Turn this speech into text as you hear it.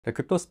The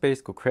crypto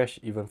space could crash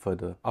even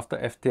further after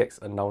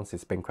FTX announced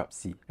its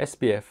bankruptcy.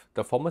 SBF,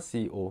 the former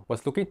CEO,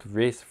 was looking to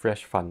raise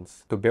fresh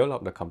funds to bail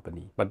out the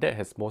company, but that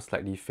has most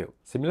likely failed.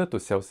 Similar to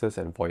Celsius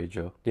and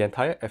Voyager, the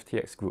entire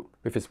FTX group,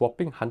 with its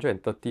whopping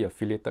 130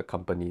 affiliated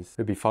companies,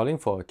 will be filing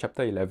for a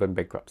Chapter 11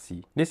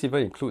 bankruptcy. This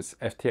even includes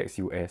FTX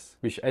US,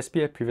 which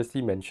SBF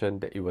previously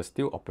mentioned that it was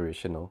still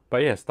operational,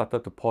 but it has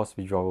started to pause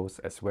withdrawals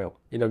as well.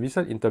 In a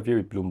recent interview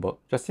with Bloomberg,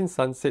 Justin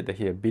Sun said that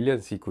he had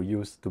billions he could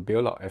use to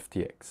bail out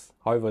FTX.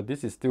 However,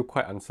 this is still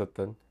quite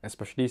uncertain,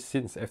 especially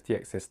since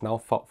FTX has now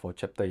filed for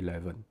Chapter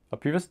 11. A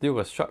previous deal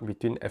was struck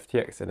between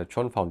FTX and the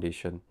Tron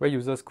Foundation, where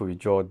users could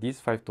withdraw these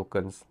 5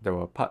 tokens that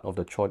were part of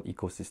the Tron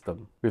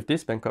ecosystem. With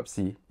this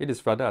bankruptcy, it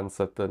is rather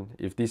uncertain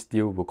if this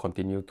deal will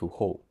continue to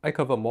hold. I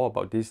covered more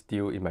about this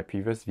deal in my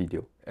previous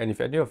video, and if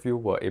any of you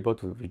were able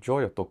to withdraw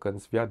your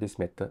tokens via this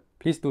method,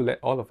 please do let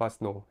all of us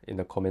know in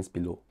the comments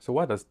below. So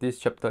what does this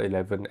Chapter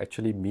 11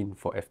 actually mean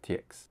for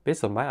FTX?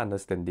 Based on my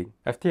understanding,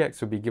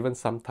 FTX will be given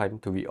some time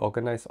to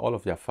reorganize all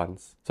of their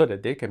funds so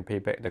that they can pay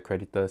back the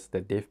creditors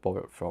that they've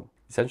borrowed from.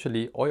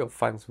 Essentially, all your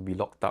funds will be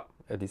locked up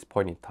at this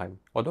point in time.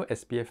 Although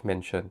SBF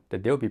mentioned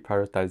that they'll be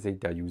prioritizing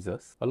their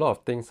users, a lot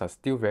of things are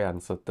still very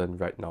uncertain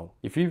right now.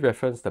 If we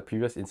reference the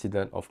previous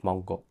incident of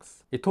Mt.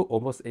 Gox, it took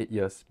almost 8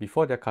 years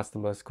before their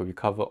customers could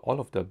recover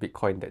all of the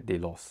Bitcoin that they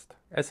lost.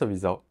 As a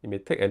result, it may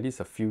take at least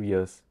a few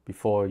years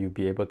before you'll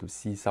be able to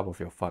see some of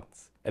your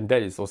funds. And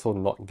that is also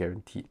not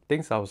guaranteed.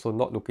 Things are also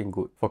not looking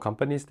good for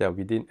companies that are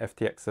within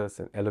FTX's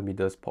and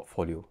Alameda's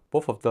portfolio.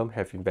 Both of them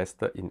have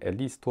invested in at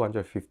least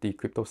 250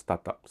 crypto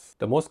startups.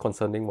 The most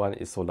concerning one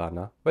is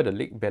Solana, where the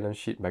leaked balance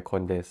sheet by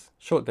Coindesk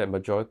showed that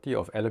majority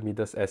of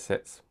Alameda's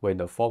assets were in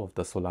the form of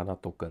the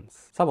Solana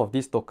tokens. Some of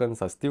these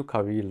tokens are still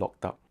currently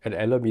locked up, and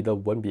Alameda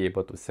won't be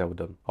able to sell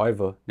them.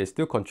 However, they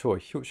still control a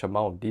huge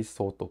amount of these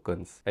SOL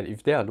tokens, and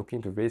if they are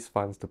looking to raise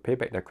funds to pay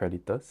back their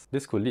creditors,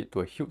 this could lead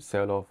to a huge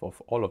sell-off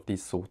of all of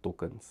these SOL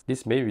tokens.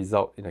 This may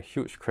result in a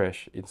huge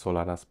crash in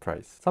Solana's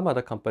price. Some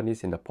other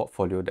companies in the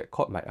portfolio that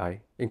caught my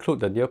eye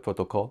include the Near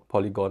Protocol,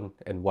 Polygon,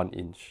 and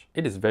 1inch.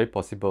 It is very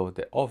possible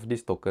that all of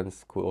these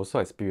tokens could also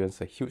experience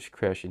a huge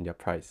crash in their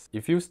price.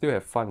 If you still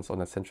have funds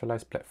on a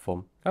centralized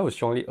platform, I would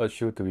strongly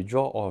urge you to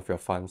withdraw all of your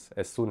funds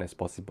as soon as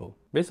possible.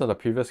 Based on the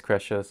previous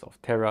crashes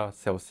of Terra,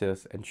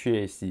 Celsius, and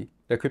 3AC,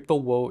 the crypto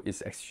world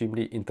is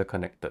extremely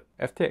interconnected.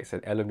 FTX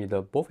and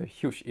Alameda both have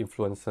huge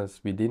influences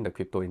within the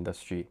crypto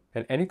industry,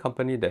 and any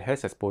company that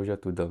has exposure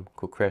to them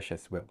could crash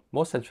as well.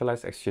 Most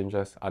centralized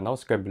exchanges are now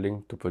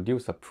scrambling to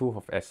produce a proof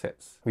of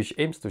assets, which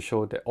aims to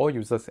show that all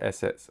users'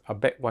 assets are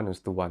backed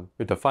 1:1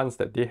 with the funds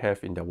that they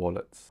have in their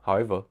wallets.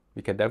 However,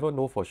 we can never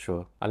know for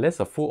sure unless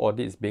a full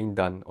audit is being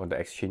done on the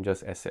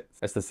exchange's assets.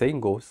 As the saying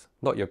goes,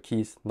 not your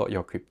keys, not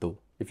your crypto.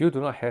 If you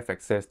do not have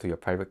access to your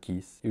private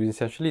keys, you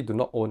essentially do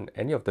not own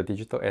any of the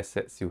digital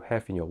assets you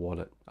have in your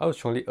wallet. I would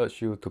strongly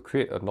urge you to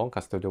create a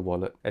non-custodial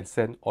wallet and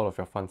send all of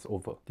your funds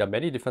over. There are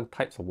many different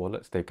types of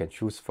wallets that you can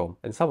choose from,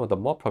 and some of the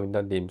more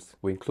prominent names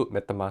will include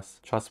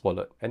MetaMask, Trust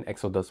Wallet, and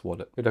Exodus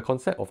Wallet. If the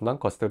concept of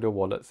non-custodial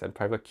wallets and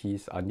private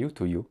keys are new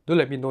to you, do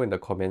let me know in the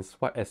comments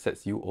what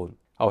assets you own.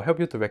 I'll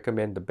help you to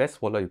recommend the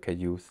best wallet you can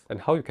use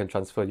and how you can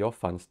transfer your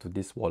funds to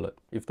this wallet.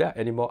 If there are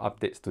any more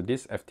updates to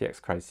this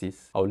FTX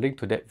crisis, I'll link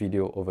to that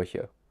video over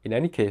here. In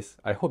any case,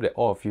 I hope that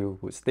all of you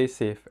would stay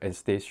safe and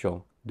stay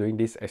strong during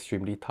this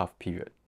extremely tough period.